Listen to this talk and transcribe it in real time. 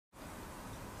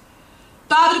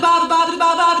Ba da ba ba da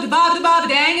ba ba da ba da ba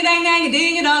dang a dang dang a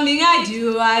ding a dong ding. I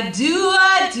do, I do,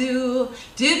 I do.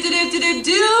 Dip dip dip dip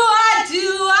do, I do,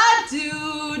 I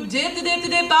do. Dip dip dip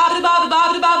dip ba da ba ba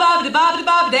da ba ba da ba da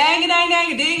ba dang a dang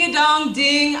dang a ding a dong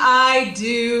ding. I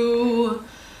do.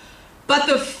 But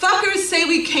the fuckers say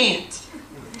we can't.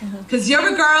 Because you're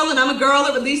a girl and I'm a girl,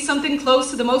 or at least something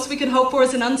close to the most we can hope for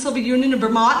is an uncivil union in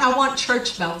Vermont. I want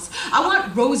church bells. I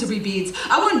want rosary beads.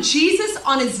 I want Jesus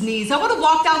on his knees. I want to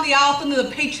walk down the aisle under the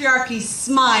patriarchy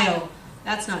smile.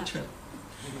 That's not true.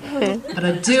 But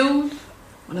I do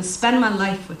want to spend my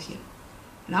life with you.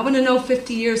 And I want to know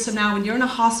 50 years from now when you're in a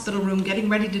hospital room getting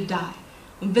ready to die,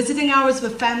 when visiting hours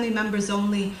with family members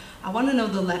only, I want to know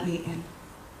they'll let me in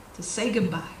to say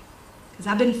goodbye. Because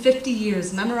I've been 50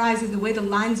 years memorizing the way the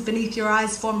lines beneath your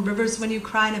eyes form rivers when you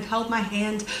cry, and have held my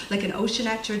hand like an ocean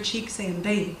at your cheek saying,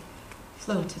 baby,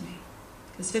 flow to me.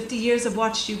 Because 50 years I've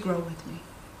watched you grow with me.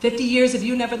 50 years of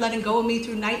you never letting go of me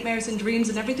through nightmares and dreams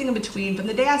and everything in between. From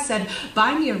the day I said,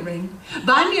 buy me a ring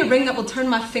that will turn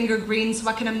my finger green so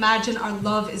I can imagine our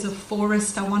love is a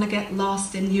forest. I want to get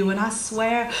lost in you. And I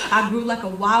swear I grew like a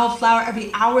wildflower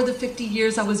every hour of the 50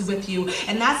 years I was with you.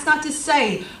 And that's not to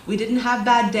say we didn't have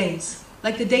bad days.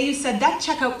 Like the day you said, that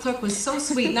checkout clerk was so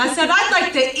sweet. And I said, I'd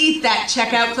like to eat that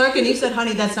checkout clerk. And you said,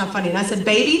 honey, that's not funny. And I said,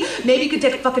 baby, maybe you could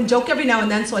take a fucking joke every now and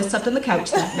then. So I slept on the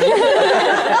couch that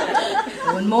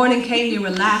night. When morning came, you were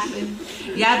laughing.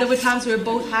 Yeah, there were times we were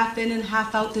both half in and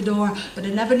half out the door. But I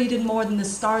never needed more than the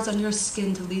stars on your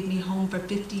skin to lead me home. For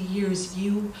 50 years,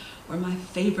 you were my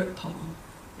favorite poem.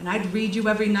 And I'd read you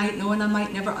every night, knowing I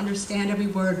might never understand every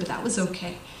word. But that was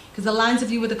okay. Because the lines of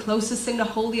you were the closest thing to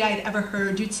holy I had ever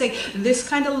heard. You'd say, this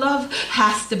kind of love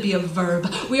has to be a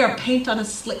verb. We are paint on a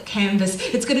slick canvas.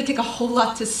 It's going to take a whole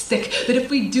lot to stick. But if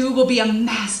we do, we'll be a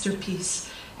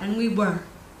masterpiece. And we were.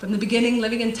 From the beginning,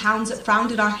 living in towns that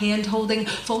frowned at our hand-holding,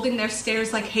 folding their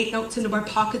stares like hate notes into our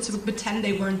pockets so we would pretend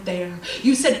they weren't there.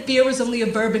 You said fear was only a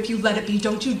verb if you let it be.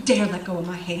 Don't you dare let go of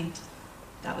my hand.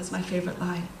 That was my favorite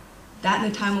line. That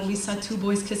and the time when we saw two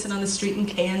boys kissing on the street in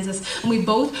Kansas, and we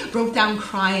both broke down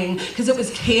crying because it was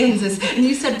Kansas. And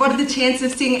you said, what are the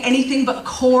chances of seeing anything but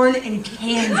corn in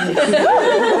Kansas?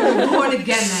 We were born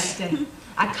again that day.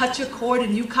 I cut your cord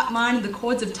and you cut mine, and the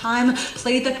chords of time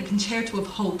played like a concerto of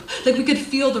hope. Like we could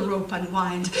feel the rope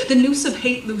unwind, the noose of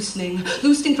hate loosening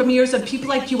from years of people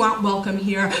like you aren't welcome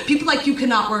here, people like you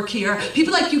cannot work here,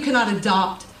 people like you cannot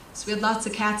adopt. So we had lots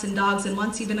of cats and dogs, and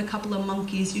once even a couple of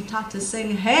monkeys. You taught to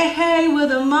sing, hey, hey, we're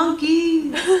the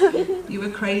monkeys. You were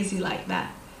crazy like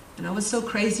that. And I was so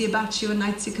crazy about you, and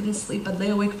nights you couldn't sleep. I'd lay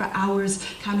awake for hours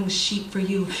counting sheep for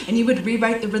you. And you would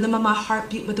rewrite the rhythm of my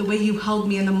heartbeat with the way you held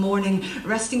me in the morning,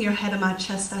 resting your head on my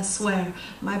chest, I swear.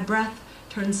 My breath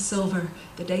turned silver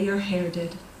the day your hair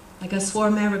did. Like I swore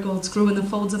marigolds grew in the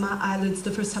folds of my eyelids the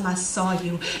first time I saw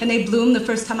you. And they bloomed the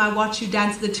first time I watched you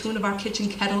dance to the tune of our kitchen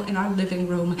kettle in our living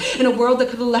room. In a world that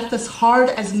could have left us hard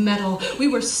as metal, we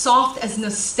were soft as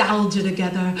nostalgia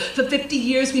together. For 50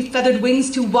 years we feathered wings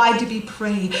too wide to be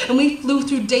prey. And we flew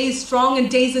through days strong and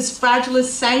days as fragile as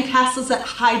sandcastles at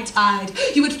high tide.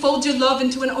 You would fold your love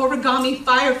into an origami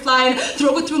firefly and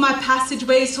throw it through my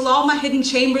passageways till all my hidden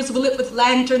chambers were lit with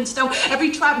lanterns. Now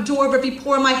every trap door of every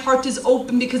pore in my heart is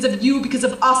open because of you, because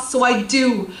of us. So I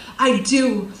do want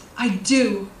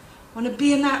to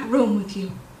be in that room with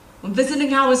you. When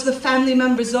visiting hours with family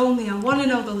members only, I want to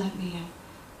know they'll let me in.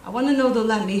 I want to know they'll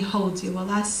let me hold you while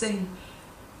I sing.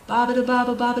 Ba da ba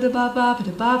ba ba da ba ba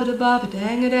da ba da ba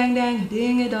dang a dang dang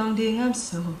ding a dong ding. I'm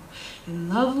so in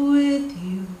love with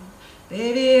you,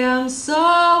 baby. I'm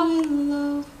so in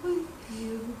love with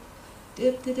you.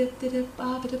 Dip da dip da dip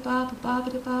ba da ba ba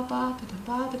da ba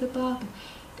ba da ba.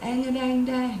 Dang a dang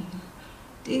dang,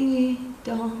 dingy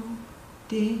dong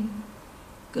ding,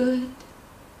 good